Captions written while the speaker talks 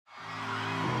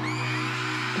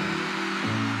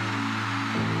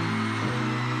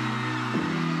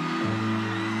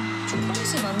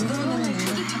같이 만들어내는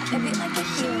앱이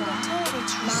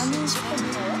많은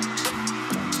싶어요.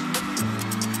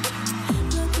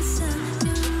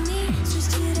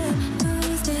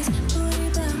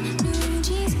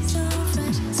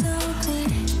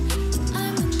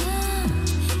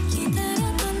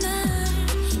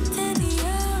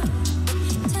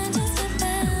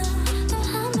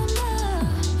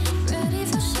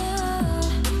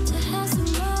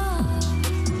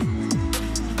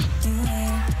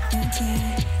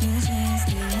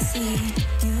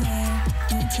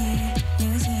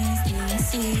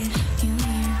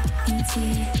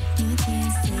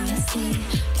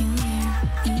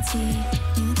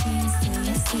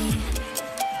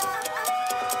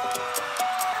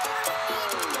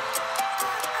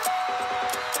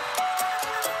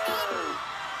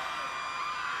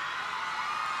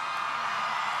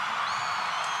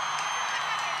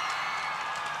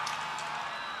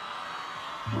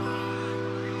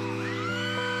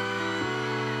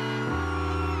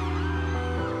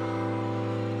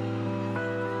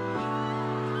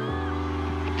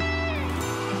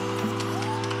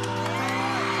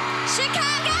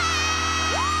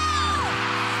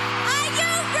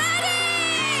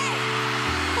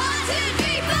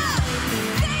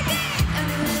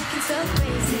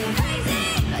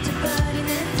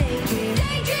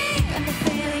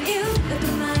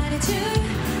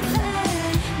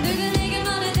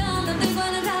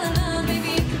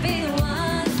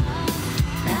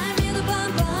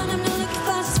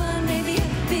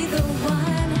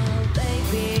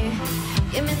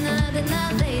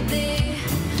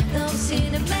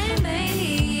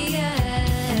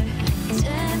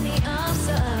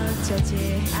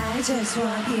 I just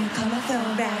want you to come on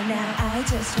phone right now. I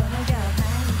just wanna go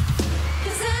high.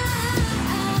 'Cause I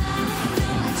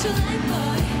know what you like,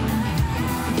 boy.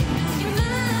 You're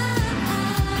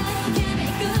mine, can't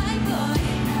make you high, boy.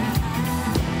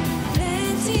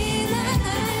 렌지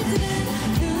날들은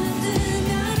눈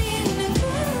뜨면 있는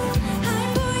cool. High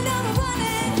boy 너무 원해.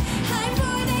 High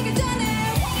boy 내게 전해.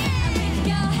 I make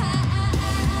you go high.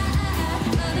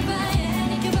 너를 봐야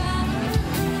니가 봐.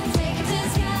 Take it to the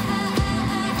sky.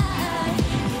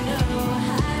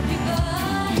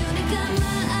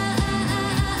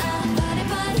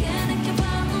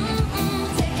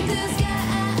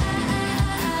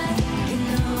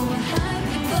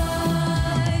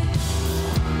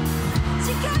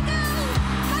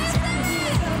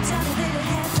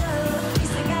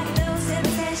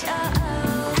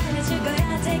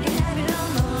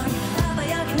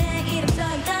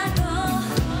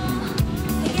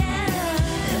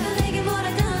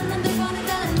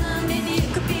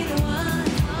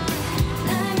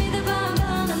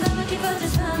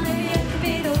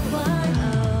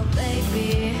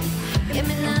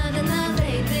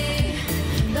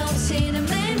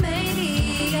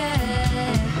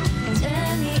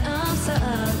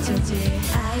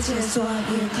 I just want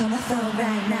you to come on phone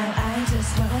right now. I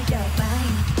just wanna go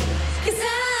mine. 'Cause I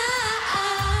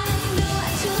know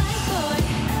what you like, boy.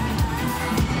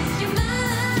 You're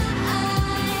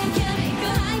mine, can't make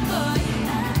you high, boy.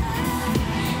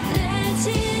 내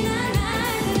지난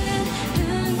날들은 눈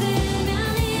뜨면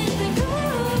있는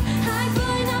cool. High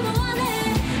boy 너무 원해.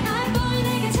 High boy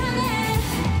내게 전해.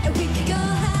 We can go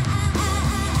high.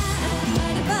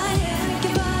 말해 봐야 이렇게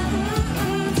봐.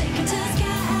 Take it to the sky.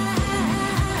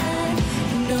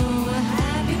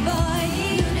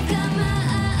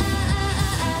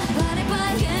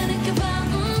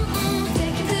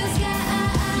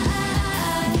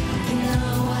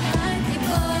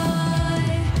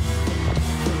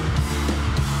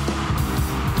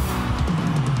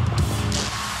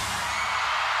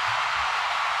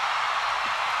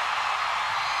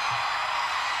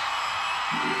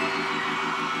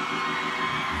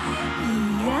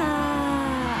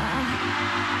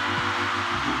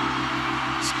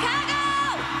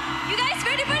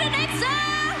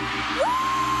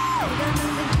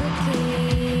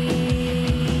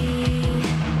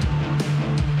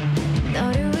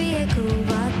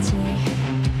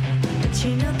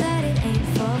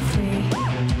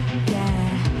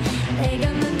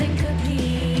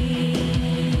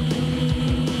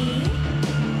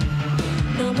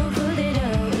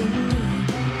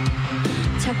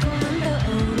 자꾸만 더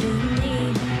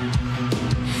오르니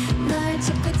날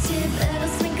자꾸 집에로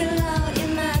sprinkle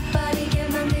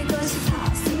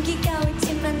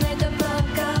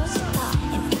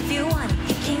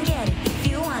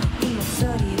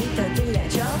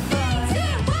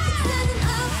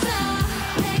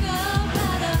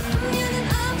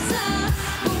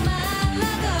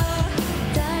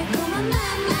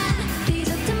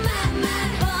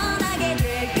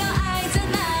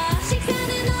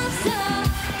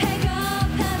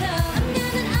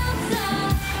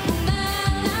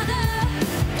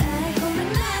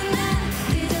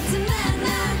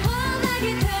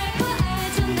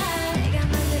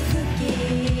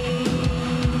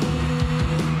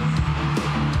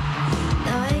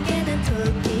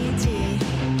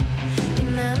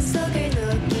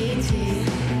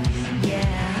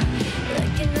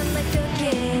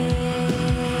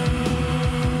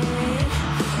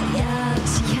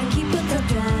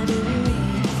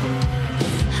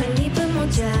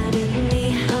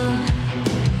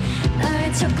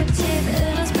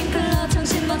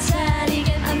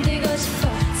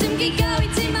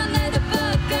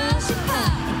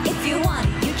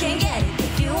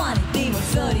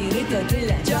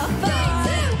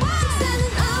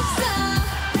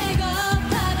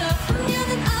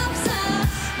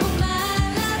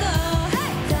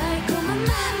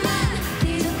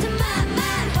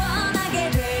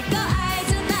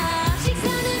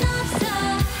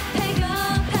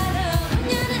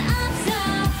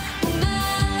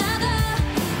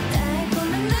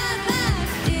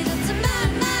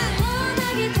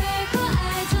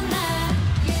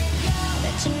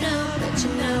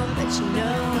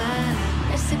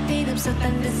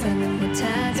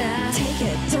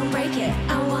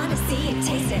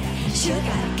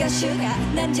슈가가 슈가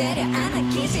난 재려 안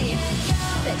아끼지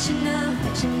Bet you know,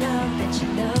 bet you know, bet you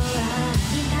know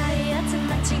이 다이어트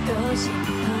마치고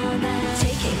싶어 나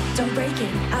Take it, don't break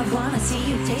it I wanna see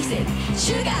you taste it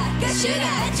슈가가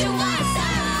슈가 좋아서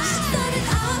식사는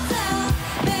없어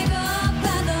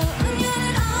배고파도 음료는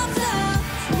없어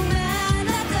목만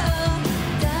와도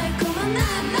달콤한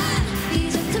맛만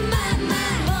디저트 맛만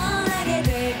원하게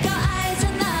될 거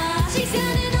알잖아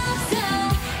식사는 없어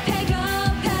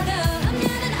배고파도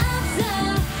음료는 없어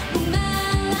목만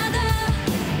와도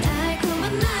달콤한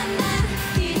맛만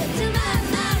디저트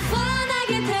맛만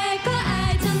원하게 될 거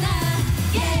알잖아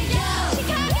Yeah yo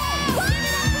Chicago Give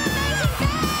it up for amazing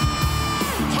fans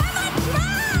Come on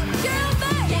drop your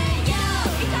back Yeah yo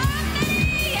It's all ready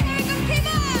Here come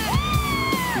people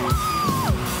Woo!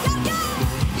 Yo yo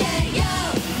Yeah yo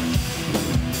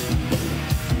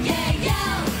Yeah yo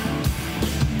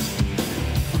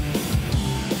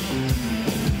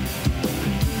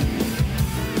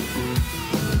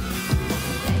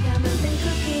내가 만든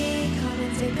쿠키 Come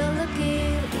and take a lookie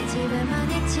이 집에만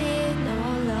있지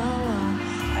놀러와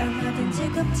얼마든지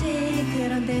굽지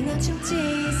그런데 넌 춥지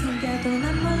생겨도 난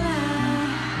몰라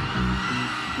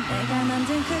내가 만든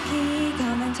쿠키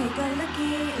Come and take a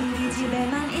lookie 우리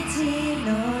집에만 있지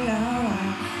놀러와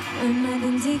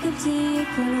얼마든지 굽지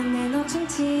그런데 넌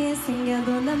춥지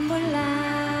생겨도 난 몰라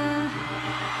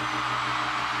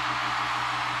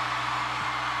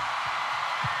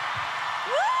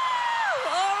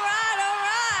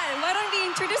Alright. Why don't we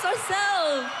introduce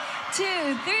ourselves? 2,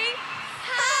 3.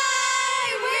 Hi,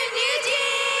 we're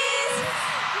NewJeans!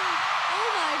 Oh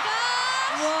my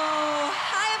gosh. Whoa.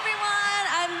 Hi everyone.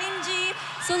 I'm Minji.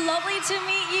 So lovely to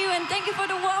meet you and thank you for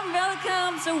the warm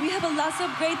welcome. So we have a lots of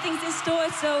great things in store.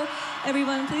 So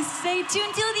everyone please stay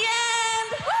tuned till the end.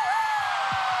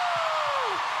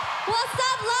 What's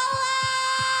up,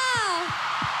 Lola?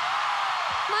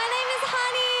 My name is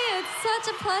Honey. It's such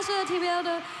a pleasure to be able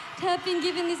to have been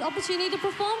given this opportunity to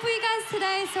perform for you guys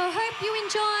today. So I hope you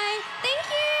enjoy. Thank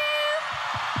you.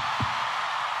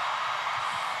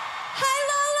 Hi,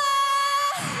 Lola.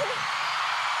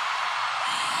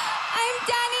 I'm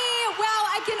Danny. Wow,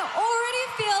 I can already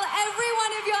feel every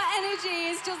one of your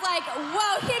energies just like,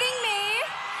 wow, hitting me.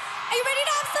 Are you ready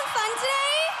to have some fun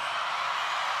today?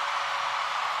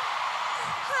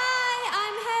 Hi,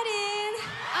 I'm Hedin.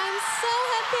 I'm so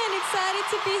happy and excited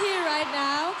to be here right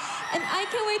now, and I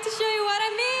can't wait to show you what I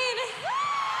mean.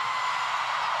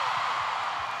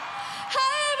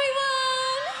 Hi,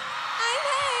 everyone. I'm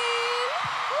Hedin.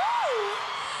 Woo.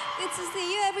 Good to see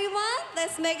you, everyone.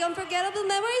 Let's make unforgettable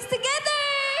memories together.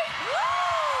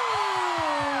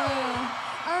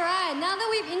 All right, now that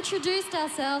we've introduced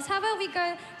ourselves, how about we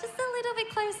go just a little bit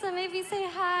closer, maybe say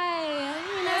hi.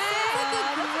 You know,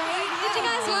 did you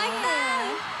guys like that?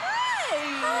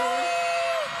 Hi.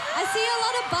 I see a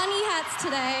lot of bunny hats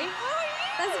today.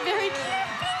 That's very cute.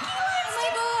 Oh my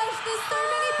gosh, there's so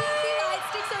many pinky light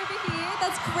sticks over here.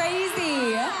 That's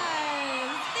crazy.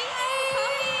 Thank you for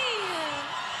coming.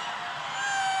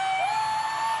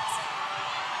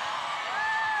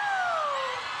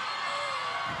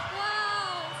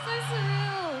 Wow, so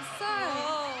surreal. So,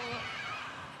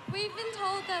 we've been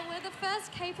told that we're the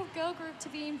first K-pop girl group to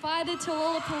be invited to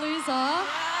Lollapalooza.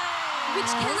 Which,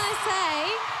 can I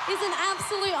say, is an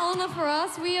absolute honor for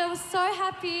us. We are so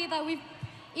happy that we've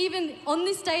even on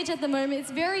this stage at the moment.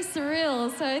 It's very surreal.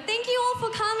 So thank you all for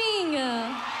coming.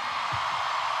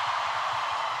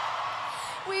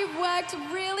 We've worked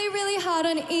really, really hard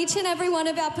on each and every one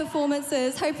of our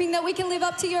performances, hoping that we can live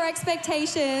up to your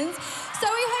expectations. So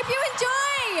we hope you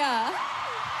enjoy.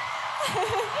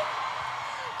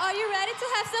 Are you ready to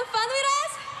have some fun with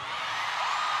us?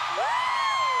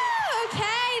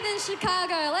 Okay, then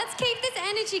Chicago. Let's keep this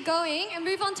energy going and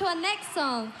move on to our next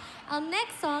song. Our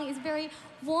next song is a very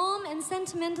warm and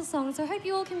sentimental song, so I hope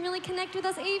you all can really connect with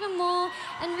us even more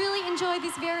and really enjoy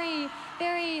this very,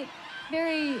 very,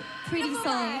 very pretty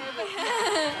song.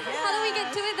 How do we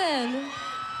get to it then?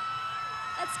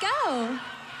 Let's go.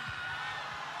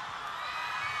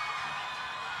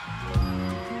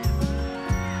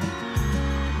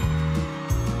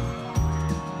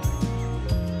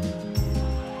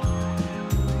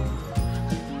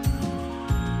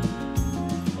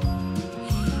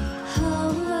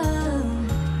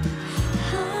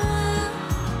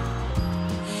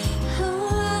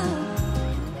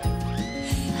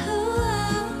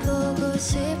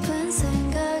 싶은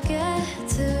생각에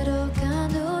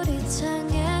들어간 우리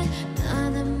창에 난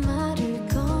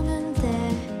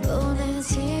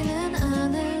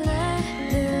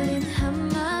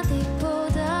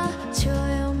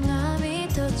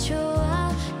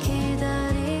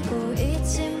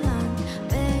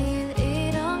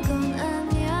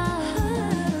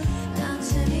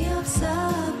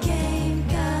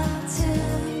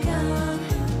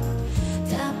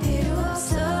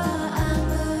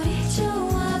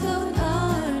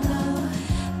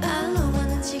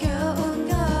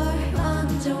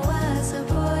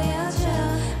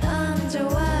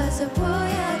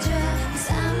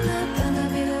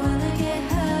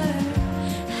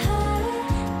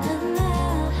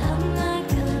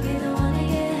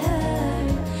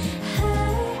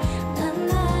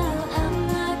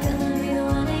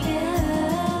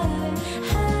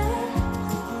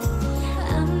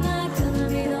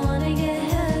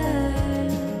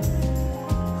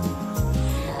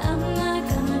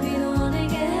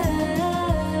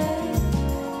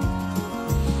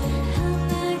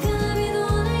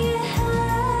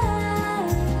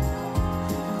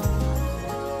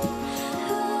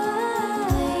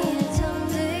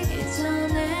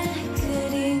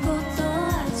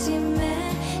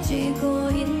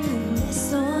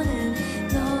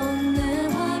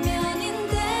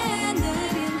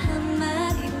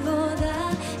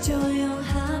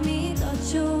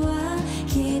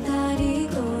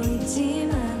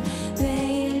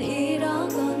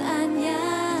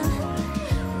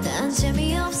넌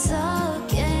재미없어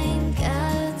게임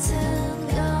같은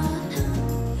건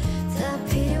다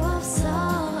필요 없어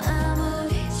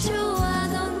아무리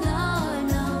좋아도 널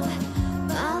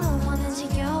말로만은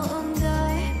지겨운 걸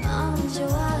마음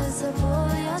좋아서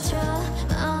보여줘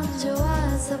마음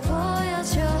좋아서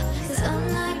보여줘 Cause I'm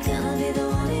not gonna be the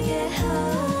one to get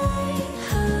hurt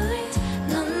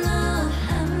No, no,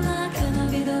 I'm not gonna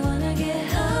be the one to get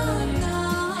hurt No,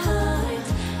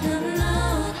 no, no,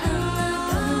 I'm not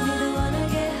gonna be the one to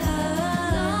get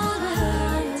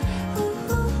hurt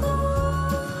Ooh,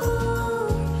 ooh,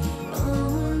 ooh,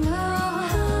 oh no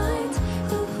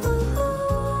Ooh,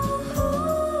 ooh,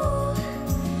 ooh,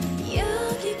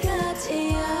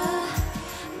 여기까지야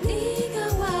네가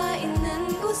와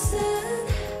있는 곳은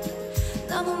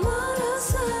너무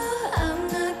멀어서 I'm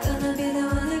not gonna be the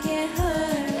one to get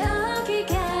hurt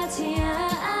여기까지야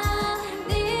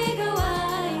네가 와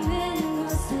있는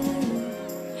곳은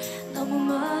너무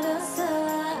멀어서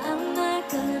I'm not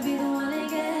gonna be the one to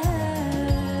get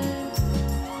hurt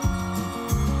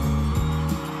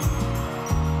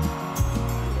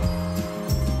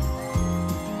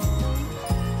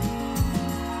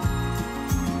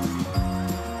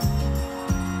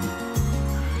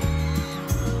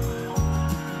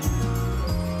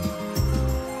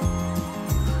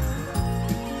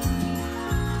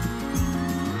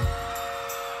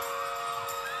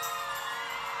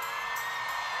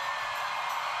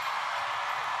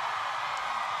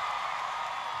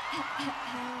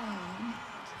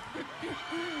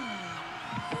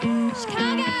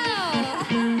Chicago!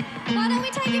 Why don't we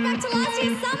take it back to last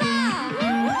year's summer?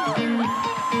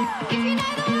 If you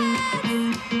know the words.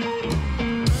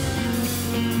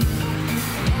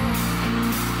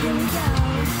 Here we go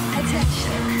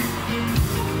Attention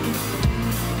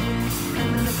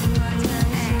I'm looking for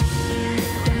attention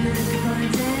I'm looking for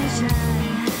attention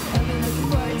I'm looking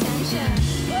for attention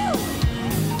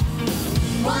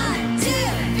One, two,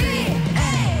 three,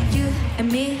 hey You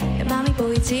and me 내 맘이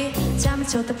보이지 잠을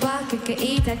쳐다봐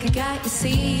가까이 다가가 You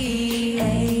see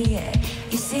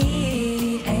You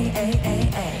see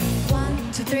One,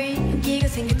 two, three 용기가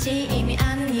생겼지 이미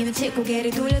아는 이는 치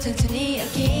고개를 돌려 천천히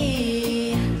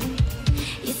여기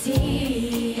You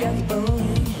see 여기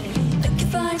Looking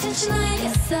for attention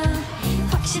알겠어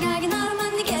확실하게 너를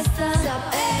만나겠어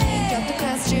Stop Drop the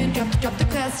question Drop the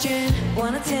question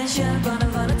Want attention want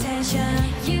attention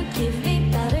You give me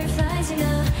butterflies you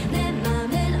know 내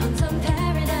맘은 온통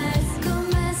paradise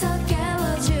꿈에서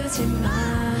깨워주지 마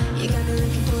You got me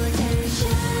looking for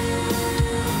attention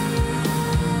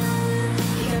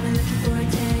You got me looking for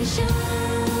attention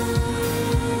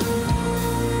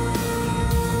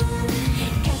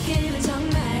가끔은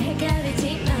정말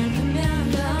헷갈리지만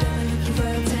분명 너 You got me looking for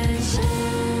attention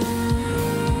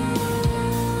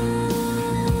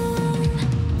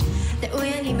날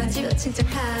우연히 마주친 척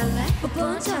할래 못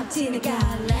본 척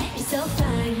지나갈래 You're so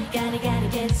fine gotta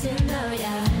get to know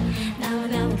ya 나와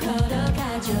너무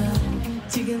걸어가줘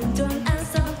지금 좀 안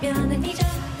서면은 잊어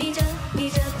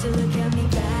To look at me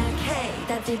back Hey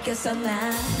다 들켰어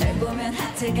나널 보면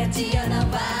하트가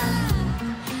찌어나와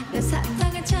내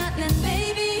사탕을 찾는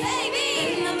baby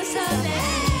너무 설레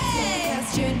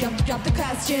Drop the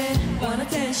question Want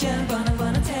attention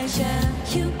want attention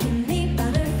You give me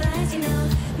butterflies you know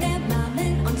내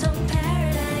맘은 온통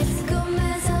paradise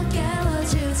꿈에서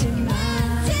깨워주지 마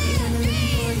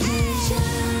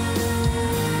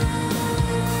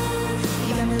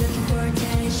You got me looking for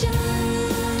attention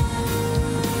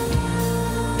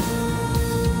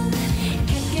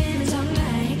가끔은 정말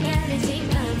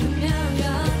헷갈리지만 분명 You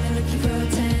got me looking for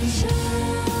attention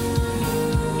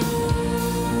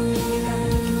You got me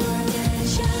looking for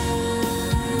attention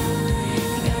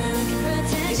You got me looking for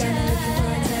attention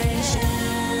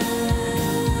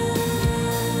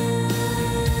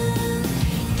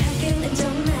가끔은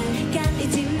정말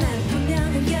헷갈리지만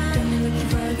분명한 건 You got me looking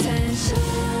for attention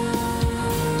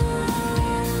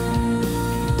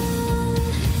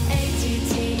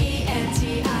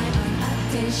A-T-T-E-N-T-I-O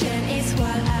Attention is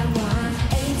what I want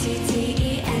A-T-T-E-N-T-I-O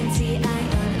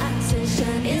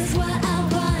Attention is what I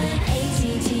want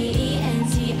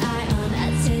A-T-T-E-N-T-I-O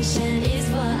Attention is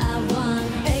what I want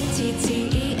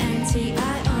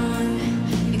A-T-T-E-N-T-I-O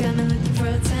You got me looking for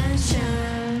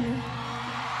attention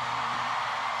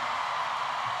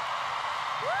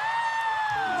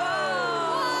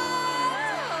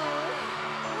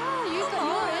You got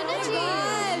your energy.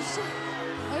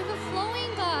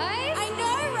 Overflowing, guys. I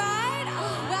know, right?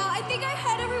 Oh, wow, I think I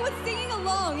heard everyone singing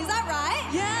along. Is that right?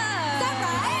 Yeah. Is that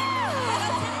right?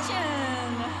 Attention.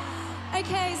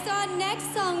 Okay, so our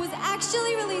next song was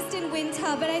actually released in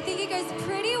winter, but I think it goes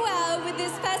pretty well with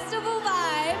this festival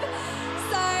vibe.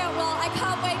 So, well, I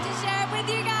can't wait to share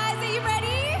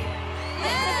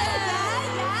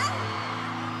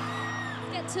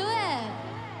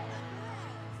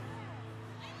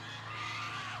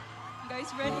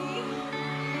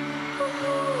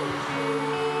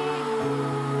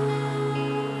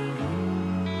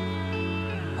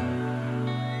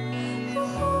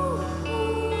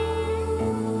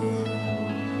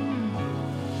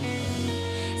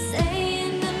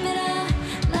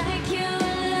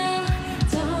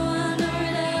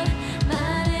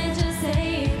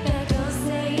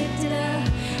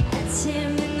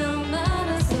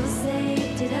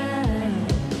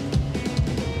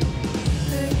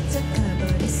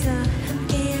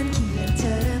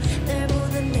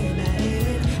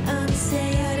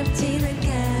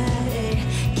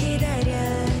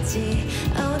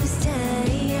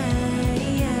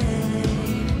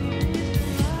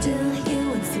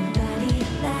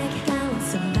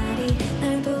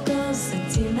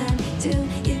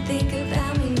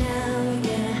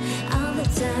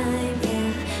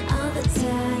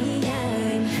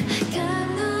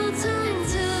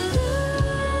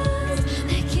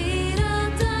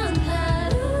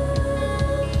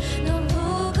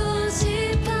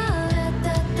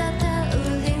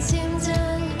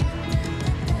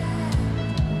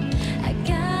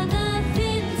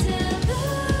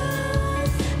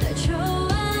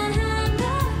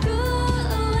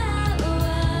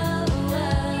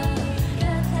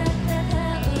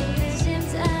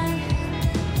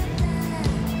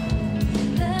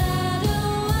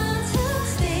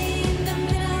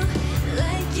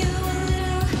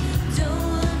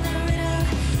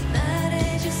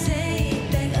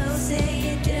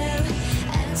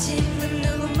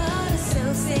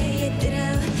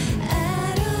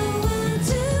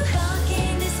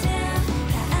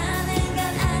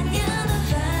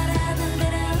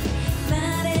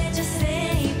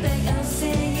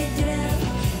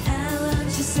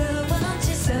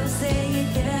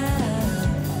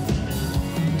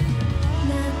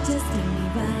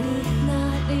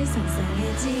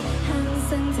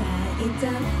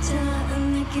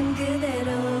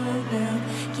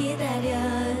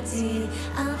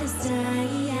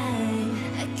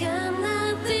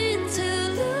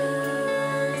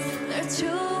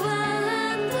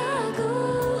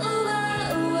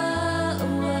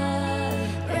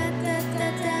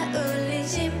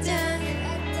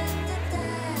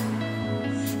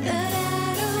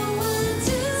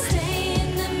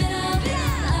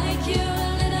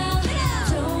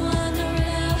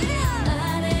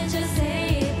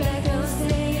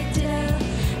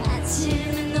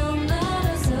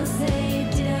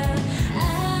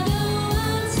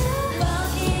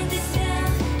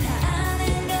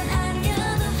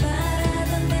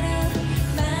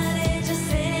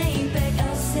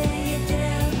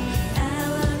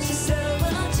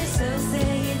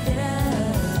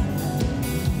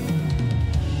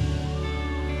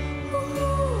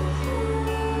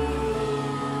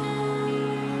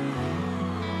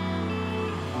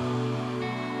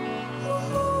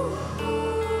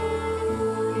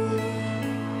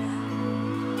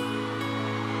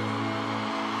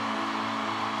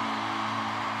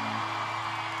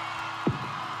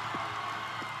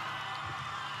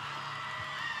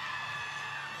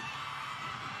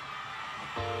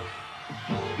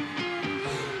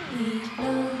We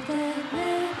know that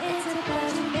it's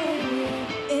about you, baby.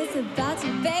 It's about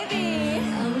you, baby.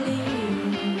 Only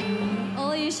you.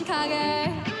 All you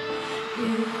Chicago.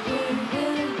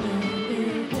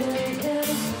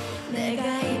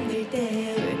 내가 힘들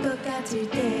때, 울 것 같을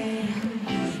때,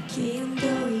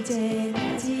 기운도 이제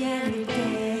나지 않을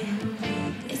때,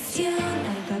 It's you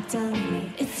날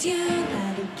걱정해, It's you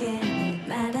나를 깨,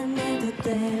 말 안 해도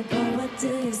돼, But what do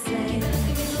you say?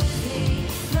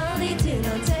 멀리든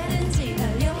언제든지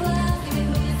달려와,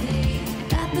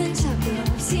 바쁜 척도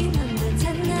없이 넌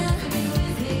나타나.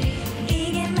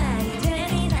 이게 말이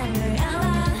되니 난 널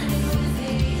알아.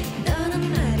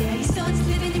 너는 말이야, you're so just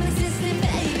living in my system,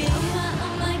 baby. Oh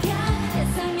my God,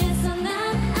 세상에서 난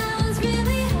I was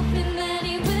really hoping that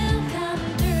it will come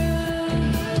through.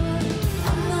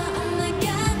 Oh my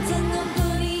God, 단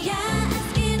너뿐이야.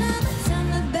 Asking all the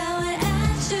time about what I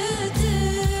should do.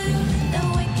 No,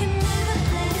 I can never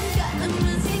let it go. 너만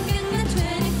생각만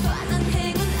 24. 난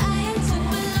행운 아예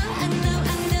정말로 I know.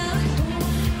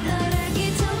 널 알기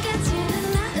전까지는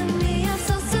나 의미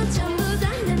없었어. 전부 다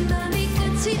내 맘이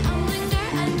끝이 없는 걸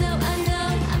I know.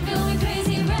 I'm going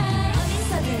crazy right.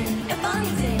 어디서든 몇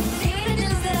번이든 내가 이런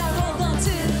that I hold on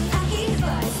to. I hear your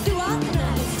voice through all the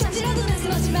nights. 잠시라도 날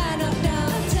숨어지만 no.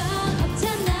 걱정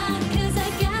없잖아, 'cause I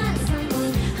got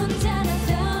someone.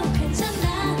 혼자라도 괜찮아,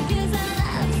 'cause I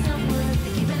love someone.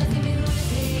 Give me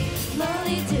worthy.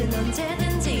 멀리든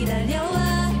언제든지 달려와.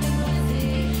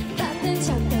 바쁜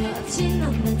척도 없이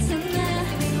넌 나타나.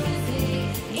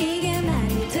 이게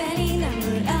말이 되니 난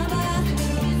물어봐.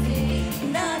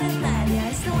 너는 말이야,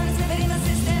 it's the one that's living in my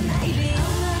system, baby.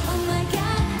 Oh my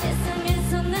God,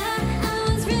 세상에서 난 I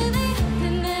was really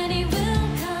hoping that it will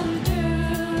come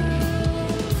through.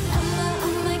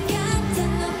 Oh my God, 단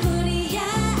너뿐이야.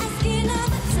 Asking all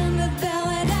the time about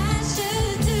what I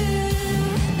should do.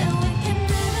 No, I can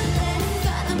never let him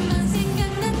go. 너만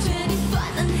생각난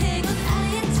 24. 난 행운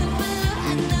아예 정말로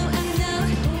I know.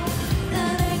 널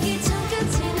알기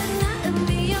전까지는 나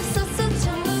의미 없었어.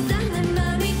 전부 다 내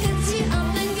맘이 끝이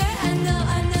없는 걸 I know.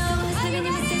 Living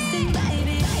in my system,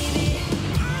 baby.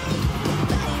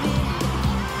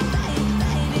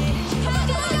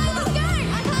 Chicago, let's go!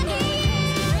 I can't hear you.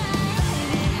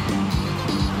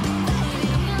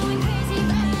 Going crazy,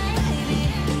 baby.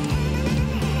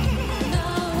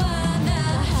 너와 나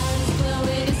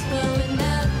heart is flowing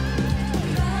up.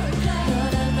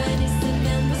 너랑만 있으면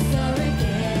무서울 게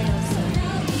없어.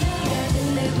 열든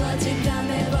내버진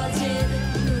감해버진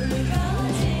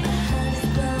My heart is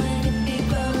blowing, it be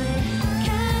growing.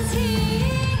 'Cause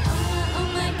oh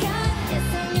my God,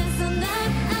 예상해서 난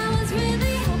I was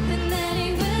really hoping that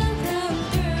it will come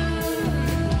through.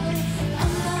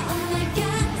 Oh my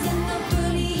God, 단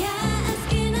너뿐이야.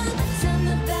 Asking all the time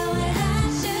about what I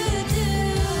should do.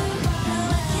 No,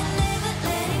 I can never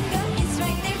let it go. It's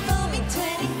right there for me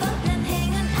 24. 난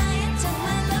행운 아예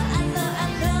정말로 I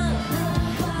know.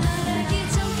 널 알기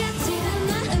전까지는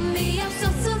나 의미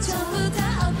없었어. 전부 다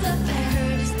어떡해. My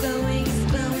heart is blowing,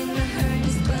 my heart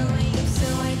is blowing. So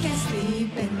I can't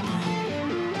sleep at night.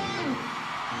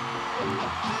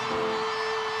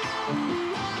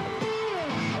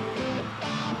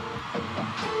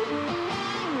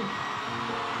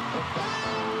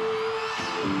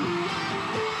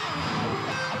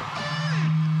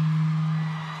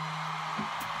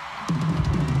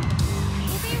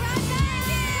 We'll be right back.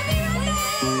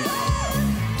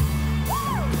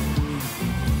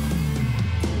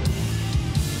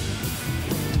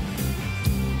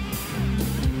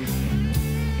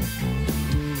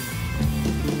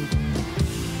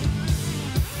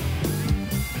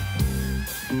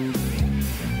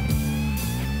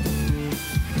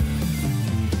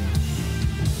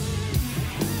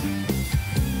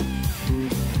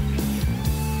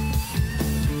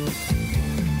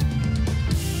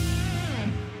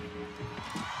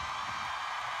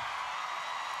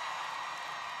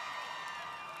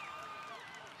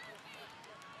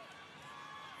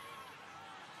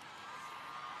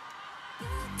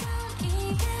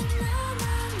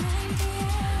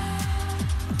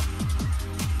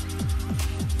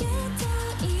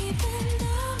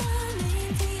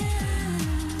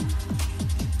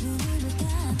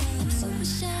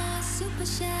 Super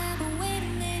shy, but wait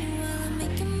a minute while I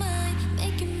make you mine.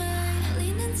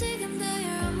 알리는 지금도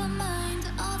you're on my mind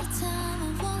all the time.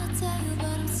 I wanna tell you,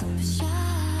 but I'm super shy.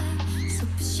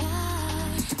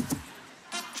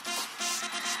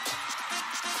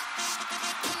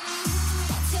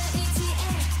 What's your ETA?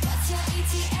 What's your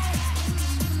ETA?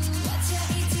 What's your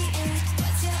ETA?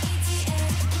 What's your ETA?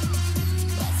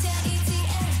 What's your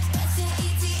ETA? What's your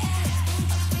ETA?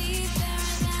 I'll be there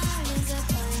right now. Is it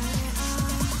burning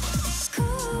on?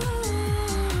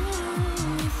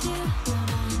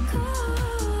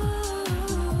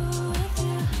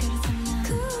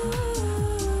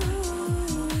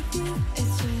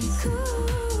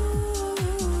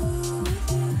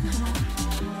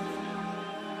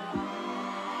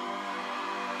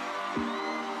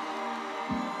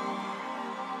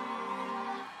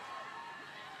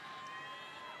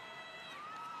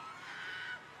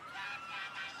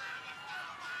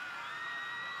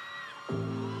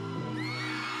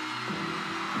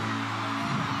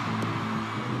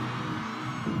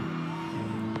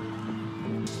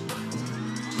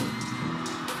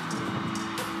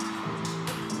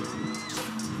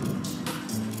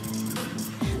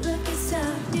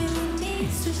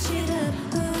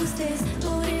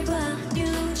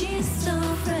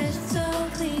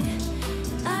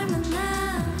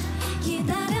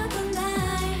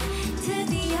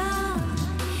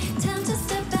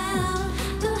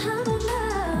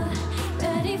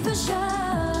 for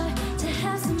sure to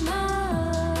have some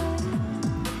more.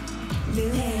 New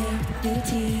hair, new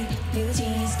tea, new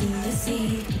jeans, do you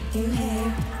see? New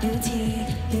hair, new tea,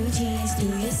 new jeans, do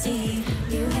you see?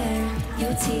 New hair,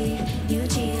 new tea, new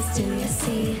jeans, do you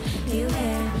see? New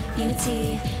hair, new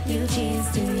tea, new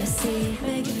jeans, do you see?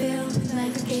 Make it feel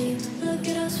like a game. Look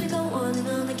at us, we go on and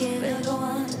on again. We'll go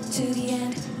on to the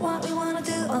end. What we wanna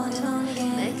do on and on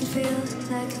again. Make it feel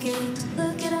like a game.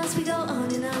 Look at us, we go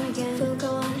on and on again. We'll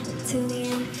go on to the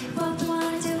end. What we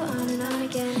wanna do on and on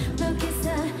again. Look, it's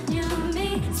the new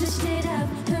me, switched it up.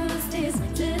 Who's this?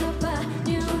 Lit up by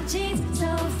new jeans,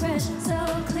 so fresh, so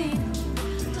clean.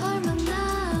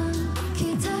 얼마나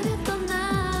기다렸던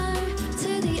날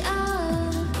드디어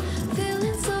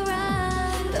feeling so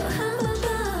right. 또 한 번 더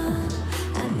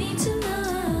I need to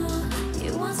know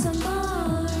you want some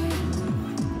more.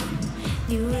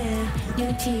 New hair,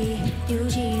 new tea, new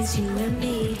jeans, you and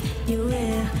me. New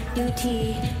hair, new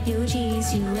tea, new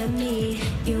jeans, you and me.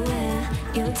 New hair,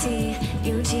 new tea,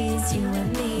 new jeans, you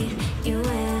and me. New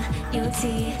hair, new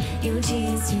tea, new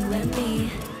jeans, you and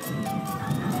me.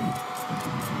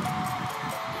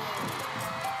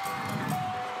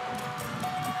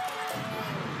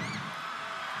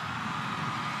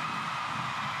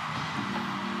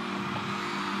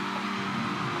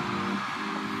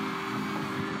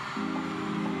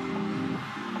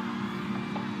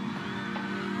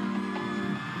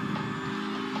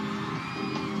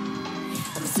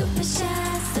 I'm super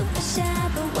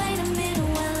shy, but wait a minute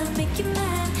while I make you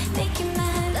mad, make you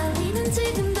mad. 떨리는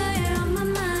지금도 you're on my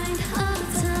mind all the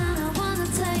time. I wanna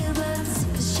tell you, but I'm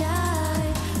super shy,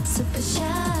 super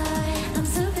shy. I'm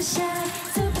super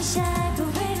shy, but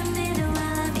wait a minute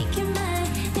while I make you mad,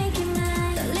 make you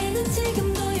mad. 떨리는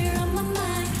지금도 you're on my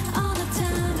mind all the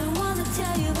time. I wanna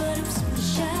tell you, but I'm super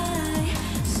shy,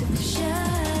 super shy.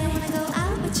 I wanna go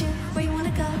out with you, where you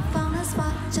wanna go? Found a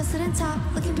spot, just sit and talk,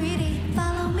 looking pretty.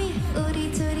 Follow me,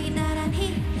 우리 둘이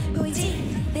나란히 보이지?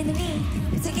 내 눈이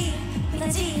갑자기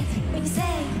빛나지? When you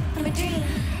say I'm a dream.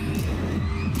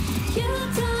 You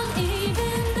don't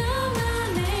even know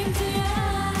my name, do ya?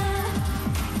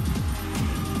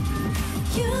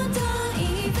 You don't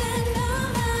even know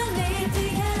my name, do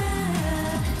ya?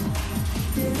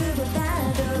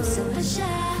 누구보다도 super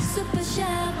shy,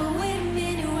 but wait a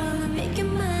minute while I make you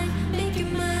mine, make you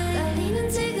mine. 떨리는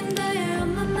지금도 you're on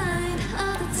my mind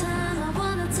all the time. I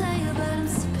wanna tell you, but I'm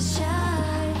super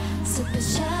shy, super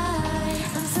shy.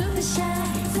 I'm super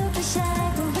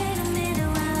shy, but wait a minute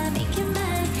while I make you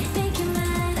mine, make you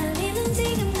mine. 떨리는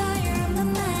지금도 you're on my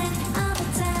mind all the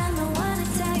time. I wanna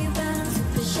tell you, but I'm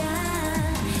super shy,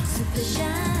 super shy.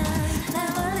 나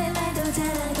원래 말도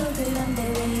잘하고 그런데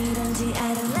왜 이런지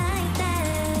I don't like that.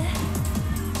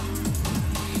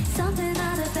 Something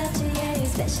odd about you, yeah,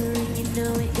 especially you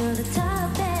know it, you're the top,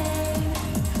 babe.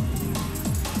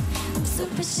 I'm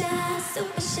super shy,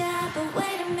 but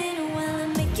wait a minute while I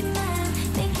make you mad,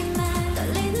 make you mad.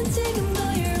 떨리는 지금도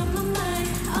you're on my mind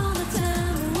all the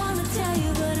time. I wanna tell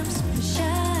you, but I'm super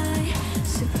shy,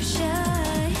 super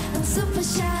shy. I'm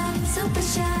super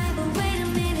shy, but wait a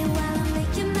minute while I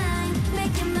make you mine,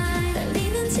 make you mine.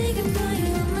 떨리는 지금도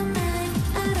you're on my mind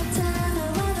all the time. I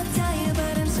wanna tell you,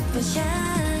 but I'm super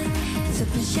shy,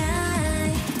 super shy.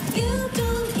 You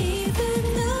don't even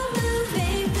know my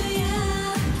name, do ya?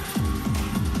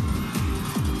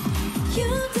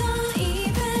 You don't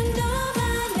even know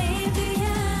my name, do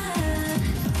ya?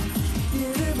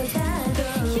 누구보다도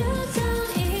You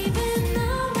don't even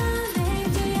know my name,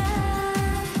 do ya?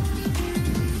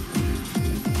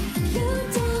 You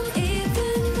don't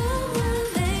even know my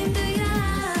name, do ya?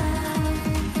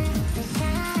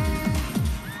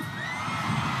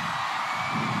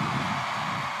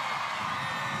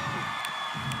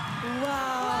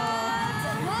 Wow.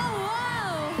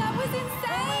 That was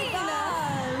insane. Oh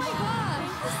my gosh.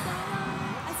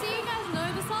 I see you guys know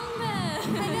the song then.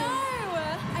 I know.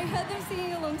 I heard them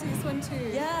singing along to this one too.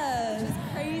 Yeah. Which is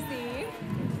crazy.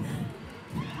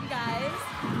 You guys.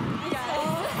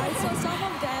 I saw some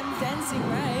of them dancing,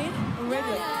 right?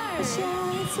 Already. Yeah, I'm I'm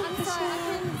sorry, sorry,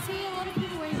 I can see a lot of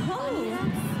people wearing bunny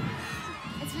hats.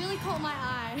 It's really caught my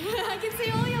eye. I can see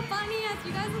all your bunny hats.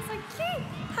 You guys look so cute.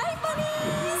 Hi,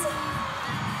 bunnies!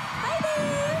 Hi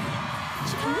there!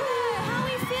 Chicago, how are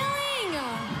we feeling?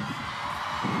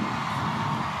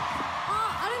 Oh,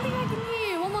 I don't think I can hear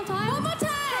you. One more time. One more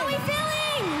time. How are we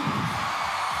feeling?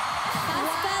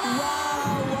 That's better.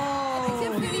 Wow, I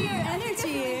can whoa! feel your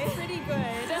energy. Pretty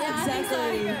good. Yeah,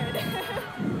 Exactly. I think so.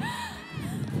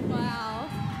 Wow.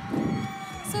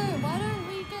 So why don't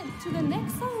we get to the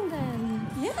next song then?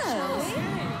 Yes. Next song.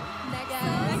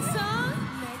 Next song?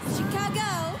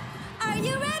 Chicago, are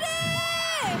you ready?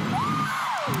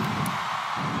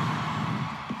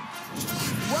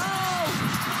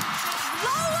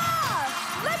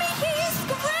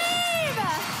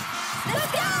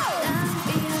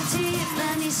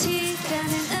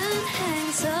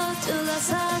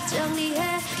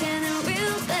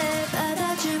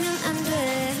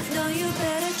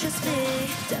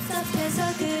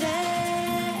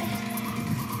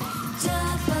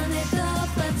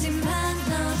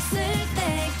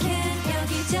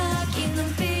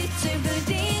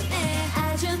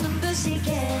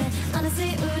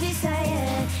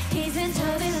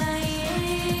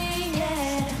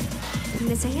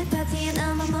 생일 파티엔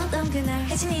아마 못던 그날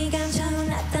혜진이가 처음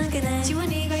났던 그날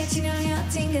지원이가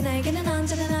진영이었진 그날 그는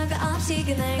언제나 너가 없이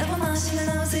그날 너무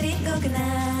멋있는 옷을 입고 그날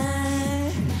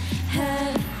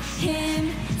Have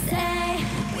him say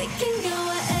we can go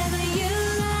wherever you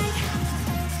like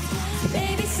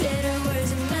Babysitter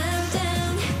words in my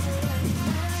down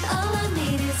All I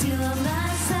need is you on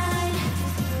my side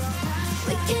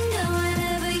We can go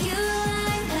wherever you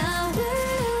like Now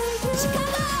we're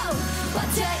Chicago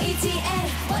What's your ETA?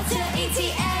 What's your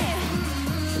ETA?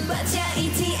 What's your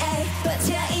ETA? What's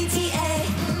your ETA?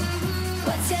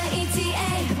 What's your ETA?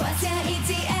 What's your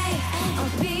ETA?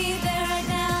 I'll be there right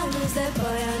now Lose that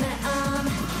boy on my arm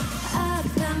Up,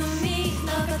 come on me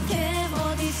너가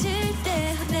못 잊을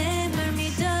때 내 말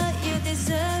믿어 You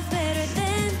deserve better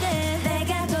than that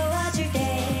내가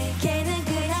도와줄게 걔는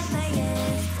그냥 나의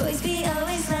Always be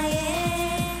always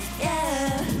lying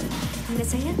Yeah 내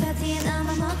생일 파티엔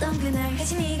아마 못던 그날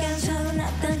혜진이가 처음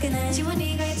났던 그날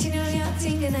지원이가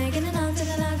진영이었진 그날 걔는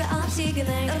언제나 너가 없이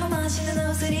그날 너무 멋있는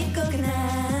옷을 입고 그날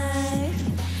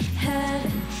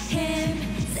Have him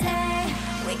say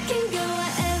We can go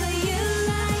wherever you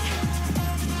like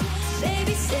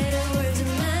Babysitter words in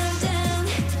my down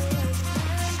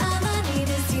All I need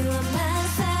is you on my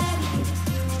side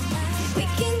We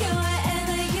can go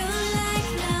wherever you like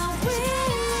Now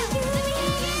we're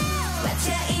What's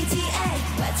your ETA?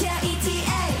 What's your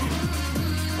ETA?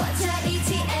 What's your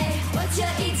ETA? What's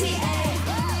your ETA?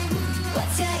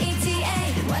 What's your ETA?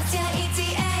 What's your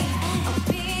ETA? I'll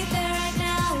be there right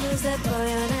now Lose that boy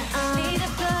on my arm Need a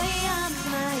boy on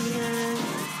my arm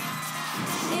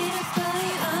Need a boy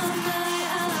on my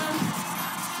arm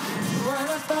Want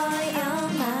a boy on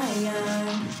my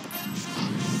arm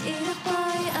Need a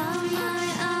boy on my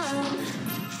arm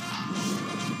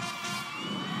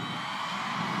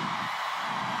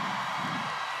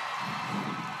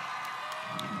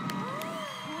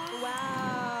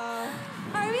Wow.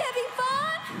 Are we having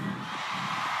fun?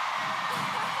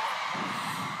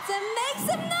 Then make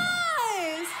some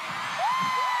noise!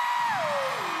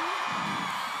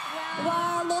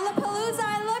 Wow, Lollapalooza,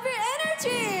 I love your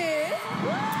energy!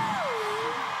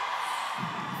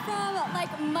 From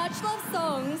like much loved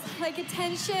songs like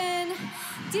Attention,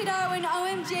 Ditto and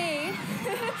OMG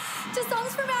to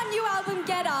songs from our new album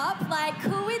Get Up like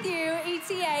Cool With You,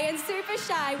 ETA and Super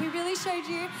Shy. We really showed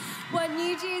you what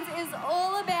NewJeans is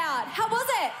all about. How was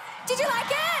it? Did you like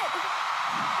it?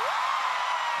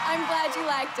 I'm glad you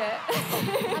liked it.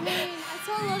 I mean,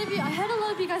 I heard a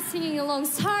lot of you guys singing along.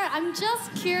 So I'm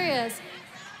just curious,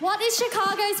 what is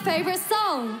Chicago's favorite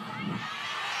song?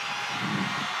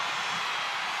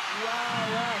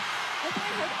 Wow. I think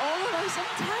I heard all of our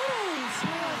song titles. Oh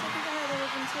my gosh, I think I heard all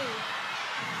of them too.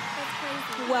 That's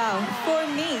crazy. Wow,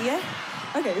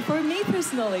 for me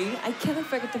personally, I cannot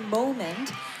forget the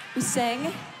moment we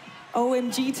sang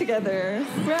OMG together,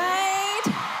 right?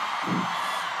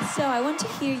 So I want to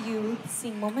hear you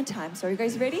sing one more time. So are you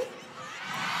guys ready?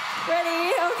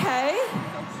 Ready? Okay.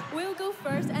 We'll go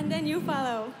first and then you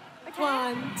follow. Okay.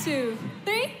 1, 2,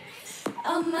 3.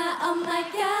 Oh my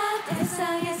God,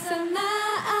 세상에서 나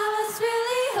I was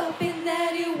really hoping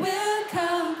that it will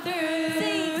come through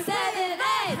 6, 7,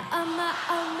 8. Oh my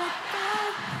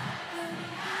God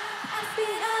I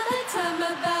spend all the time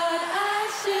about what I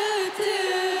should do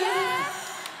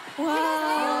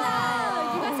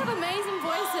Wow. You guys have amazing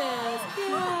voices.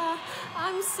 Yeah.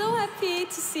 I'm so happy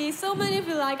to see so many of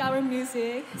you like our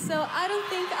music. So I don't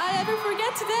think I ever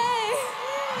forget today.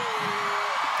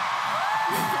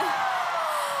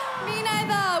 Me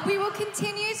neither. We will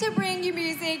continue to bring you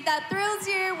music that thrills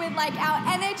you with like our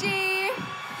energy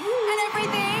and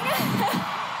everything.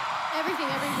 Everything.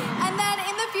 And then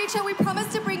in the future, we promise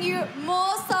to bring you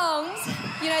more songs,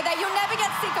 you know, that you'll never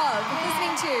get sick of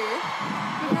listening to.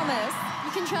 We promise.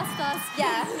 You can trust us.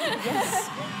 Yeah. Yes.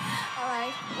 All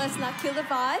right, let's not kill the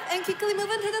vibe and quickly move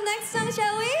on to the next song,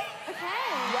 shall we? Okay.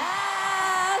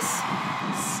 Yes!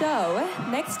 So,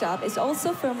 next up is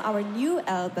also from our new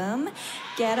album,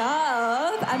 Get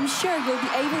Up. I'm sure you'll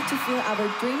be able to feel our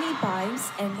dreamy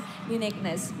vibes and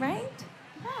uniqueness, right?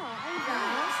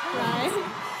 Right.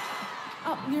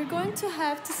 Oh, we're going to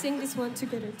have to sing this one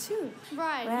together too.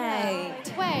 Right. Right.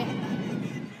 Wait.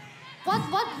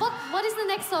 What is the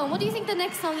next song? What do you think the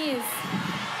next song is?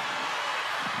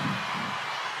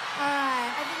 Alright.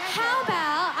 How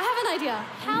about, I have an idea.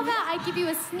 How about I give you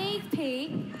a sneak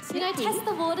peek, test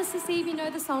the waters to see if you know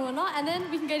the song or not, and then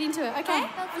we can get into it, okay?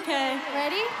 Okay.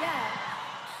 Ready?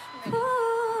 Yeah.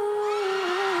 Ooh,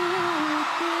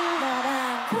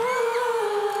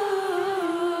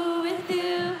 with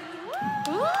you.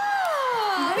 Ooh,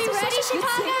 are we ready,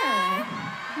 Chicago?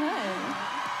 Right.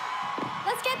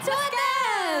 Let's get to it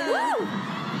then!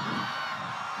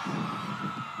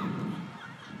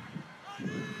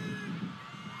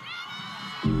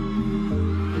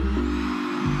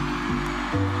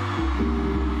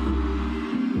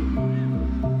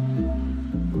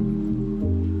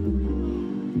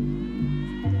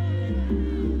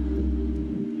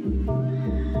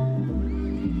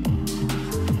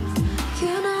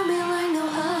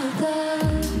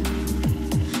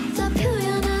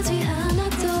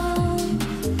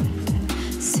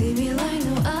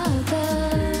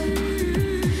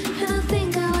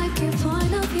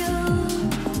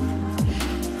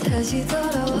 다시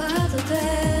돌아와도 돼.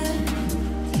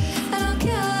 I don't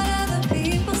care what other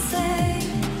people say.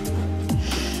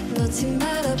 놓지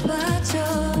말아봐줘.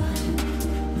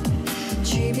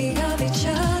 Dreaming of each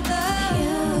other.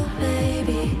 You,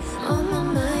 baby, on my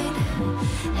mind.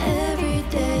 Every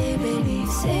day, baby,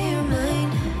 say you're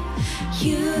mine.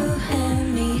 You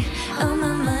and me, on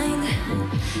my mind.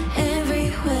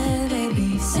 Everywhere,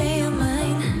 baby, say you're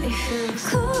mine. It feels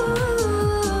cool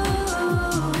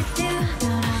with you.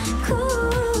 Cool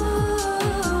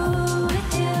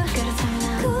with you. Gotta tell me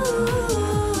now. Cool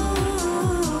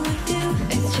with you.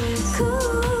 It's just cool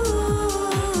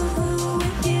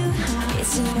with you.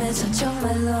 있음에서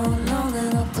정말로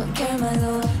너는 어떤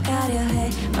결말로 가려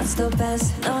해. What's the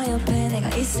best? 너 옆에 내가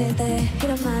있을 때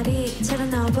이런 말이 잘 안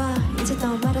나와. 이제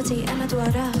더 말하지 않아도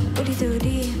알아. 우리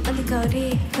둘이 어디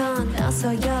거리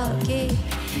건너서 여기.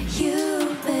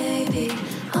 You baby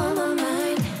on my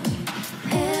mind.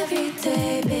 Every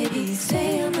day baby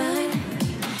say you're mine.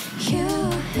 You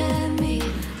and me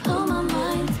on my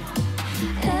mind.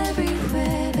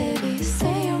 Everywhere baby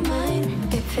say you're mine.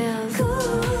 It feels cool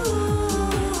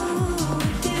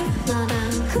with you. 너랑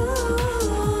cool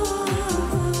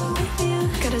with you.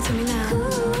 Gotta tell me now. Cool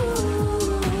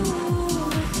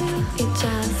with you. It's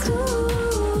just cool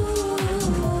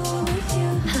with you.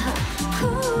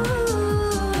 Cool.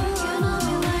 You know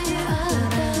me like no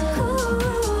other. Cool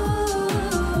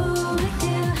with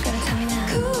you. Gotta tell me now.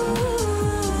 Cool.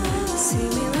 See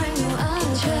me like no other.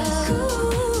 It's just cool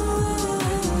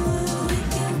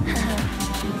with you.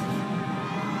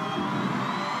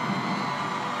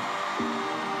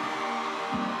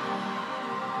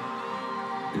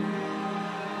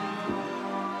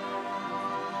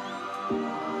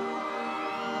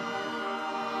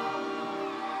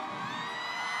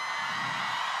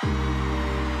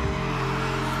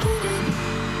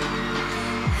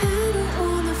 I don't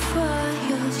wanna fight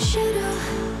your shadow.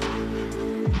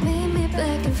 Meet me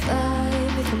back in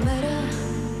 5 if it matter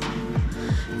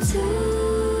to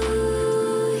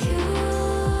you.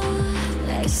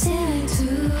 Like saying to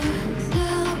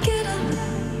now get up.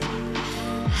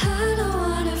 I don't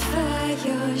wanna fight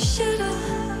your shadow.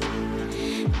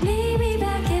 Meet me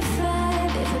back at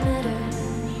 5 if it matter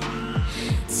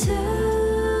to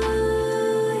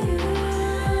you.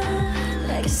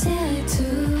 Like saying to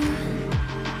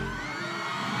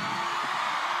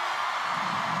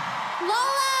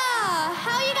Lola,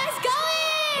 how are you guys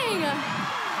going?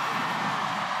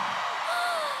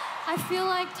 I feel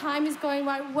like time is going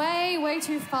by way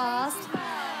too fast.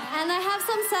 And I have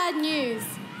some sad news.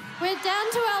 We're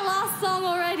down to our last song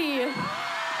already.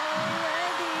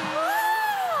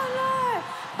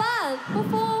 But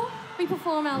before we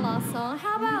perform our last song,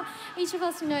 how about each of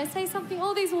us, say something,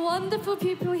 all these wonderful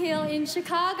people here in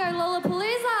Chicago,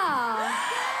 Lollapalooza.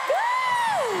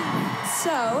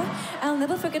 So, I'll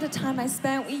never forget the time I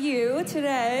spent with you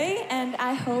today, and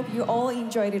I hope you all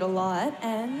enjoyed it a lot,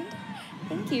 and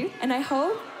thank you. And I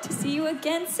hope to see you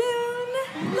again soon.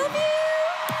 Love you!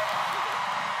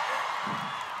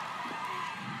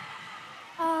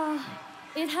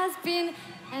 It has been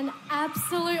an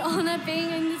absolute honor being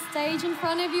in this stage in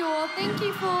front of you all. Thank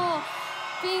you for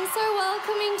being so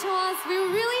welcoming to us. We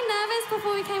were really nervous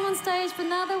before we came on stage, but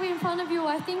now that we're in front of you,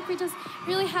 I think we're just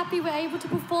really happy we're able to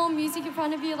perform music in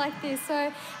front of you like this.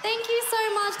 So thank you so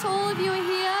much to all of you who are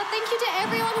here. Thank you to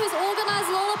everyone who's organized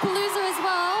Lollapalooza as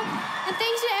well. And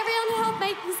thank you to everyone who helped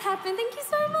make this happen. Thank you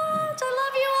so much. I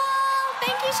love you all.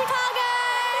 Thank you, Chicago.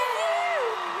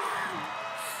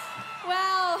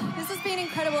 Wow, this has been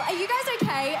incredible. Are you guys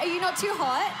okay? Are you not too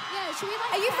hot? Yeah, should we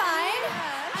Are you fine?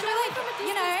 Yeah. Should we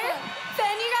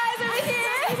fan you guys over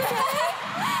here?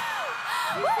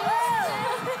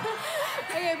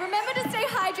 Okay, remember to stay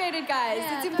hydrated, guys.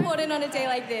 Yeah, it's important on a day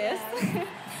like this.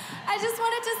 I just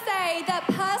wanted to say that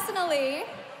personally,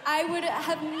 I would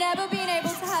have never been able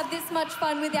to have this much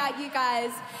fun without you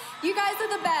guys. You guys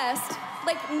are the best.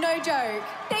 Like, no joke.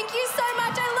 Thank you so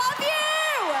much. I love you.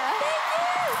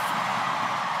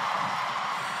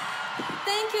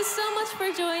 Thank you so much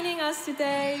for joining us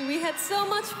today. We had so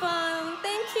much fun.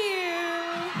 Thank you.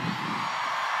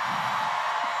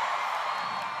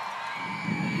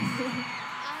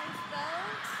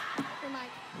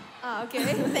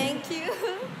 Okay, thank you.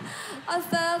 I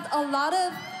felt a lot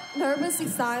of nervous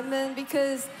excitement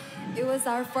because it was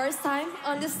our first time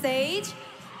on the stage,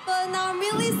 but now I'm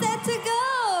really set to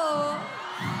go.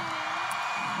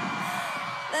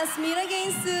 Let's meet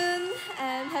again soon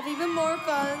and have even more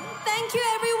fun. Thank you,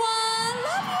 everyone.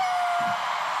 Love you.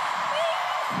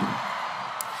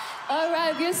 All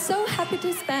right, we are so happy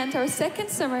to spend our second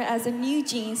summer as a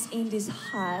NewJeans in this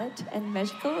hot and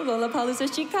magical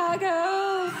Lollapalooza,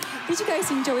 Chicago. Did you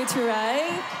guys enjoy it too,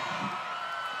 right?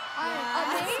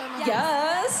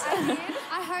 Yes.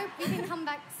 I hope we can come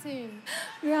back soon.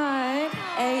 Right.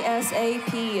 ASAP.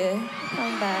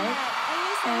 Come back.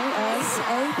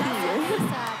 ASAP.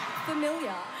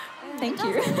 Familiar. Thank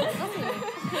you.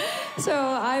 So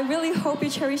I really hope you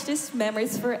cherish these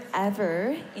memories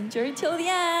forever. Enjoy till the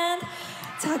end.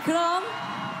 자, 그럼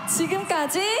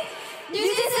지금까지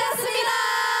뉴진스였습니다.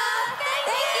 Thank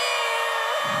you.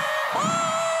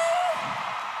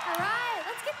 All right,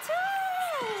 let's get to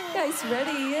it. Guys,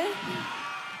 ready?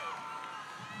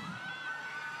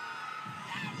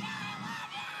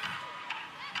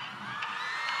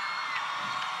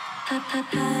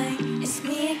 Hi, it's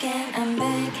me again, I'm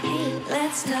back.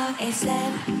 Let's talk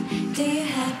ASAP. Do you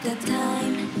have the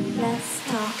time? Let's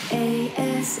talk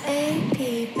ASAP,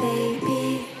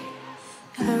 baby.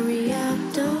 Hurry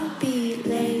up, don't be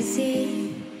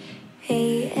lazy.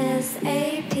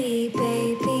 ASAP,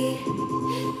 baby.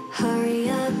 Hurry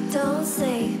up, don't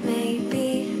say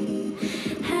maybe.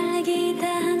 할 얘기 다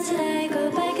한 줄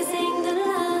알고 빨간색 눌러.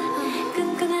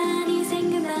 끈끈하니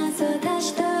생각나서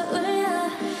다시 떠올려.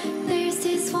 There's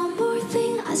this one more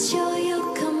thing I'll show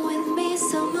you. Come with me,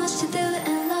 so much to do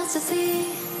and lots to see.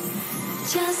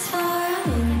 Just for a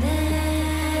minute.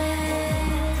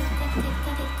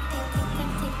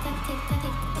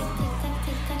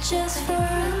 Just for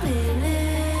a minute.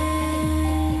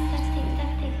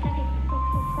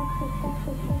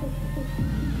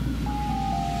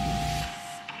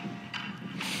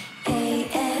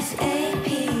 ASAP,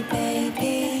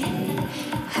 baby.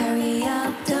 Hurry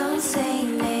up, don't say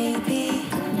maybe.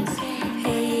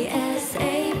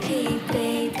 ASAP,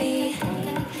 baby.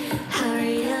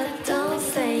 Hurry up, don't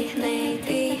say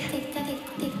maybe.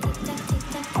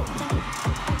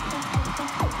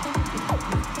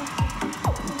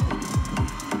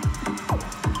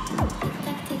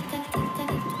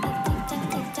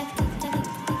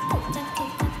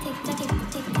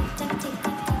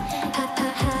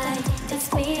 Hi, it's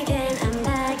me again, I'm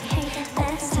back.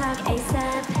 Let's talk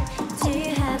ASAP. Do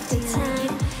you have the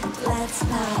time? Let's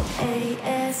talk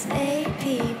ASAP,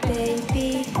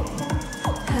 baby.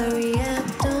 Hurry up,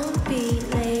 don't be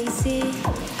lazy.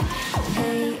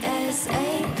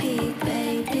 ASAP,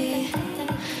 baby.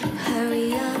 Hurry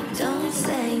up, don't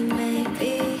say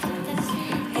maybe.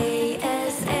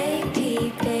 ASAP,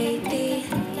 baby.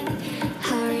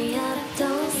 Hurry up,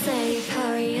 don't say,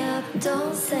 hurry up,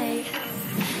 don't say.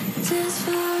 Just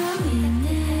for a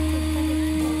minute.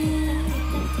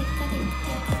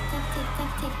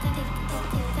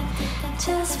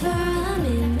 Just for a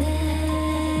minute.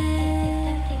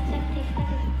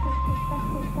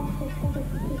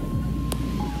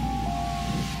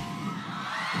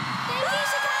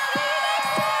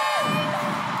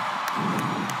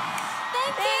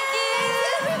 Thank you.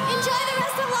 Enjoy the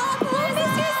rest of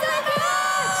Lollapalooza.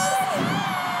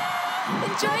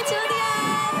 Enjoy till